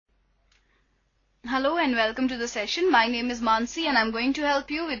Hello and welcome to the session. My name is Mansi and I'm going to help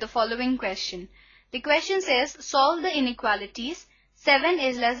you with the following question. The question says, solve the inequalities. 7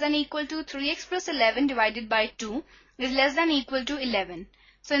 is less than equal to 3x plus 11 divided by 2 is less than equal to 11.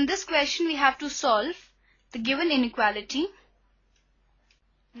 So in this question we have to solve the given inequality.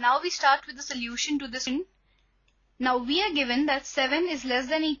 Now we start with the solution to this. Now we are given that 7 is less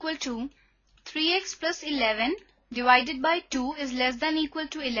than equal to 3x plus 11 divided by 2 is less than equal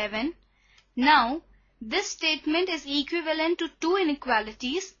to 11. Now, this statement is equivalent to two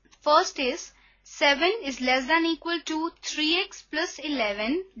inequalities. First is 7 is less than equal to 3x plus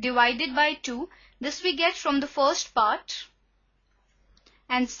 11 divided by 2. This we get from the first part.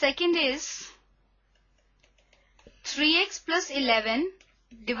 And second is 3x plus 11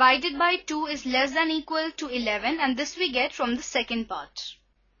 divided by 2 is less than equal to 11, and this we get from the second part.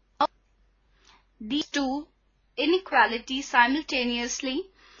 These two inequalities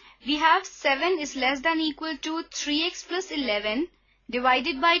simultaneously, we have 7 is less than equal to 3x plus 11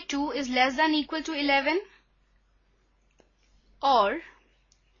 divided by 2 is less than equal to 11, or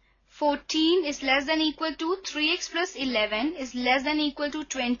 14 is less than equal to 3x plus 11 is less than equal to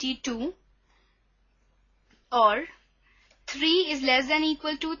 22, or 3 is less than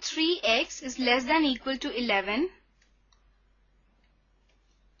equal to 3x is less than equal to 11,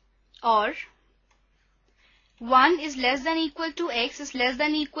 or 1 is less than equal to x is less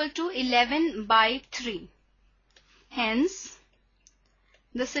than equal to 11 by 3. Hence,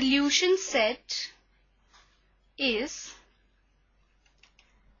 the solution set is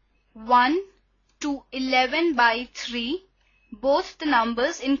 1 to 11 by 3, both the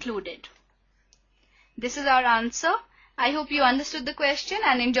numbers included. This is our answer. I hope you understood the question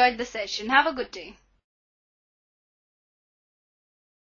and enjoyed the session. Have a good day.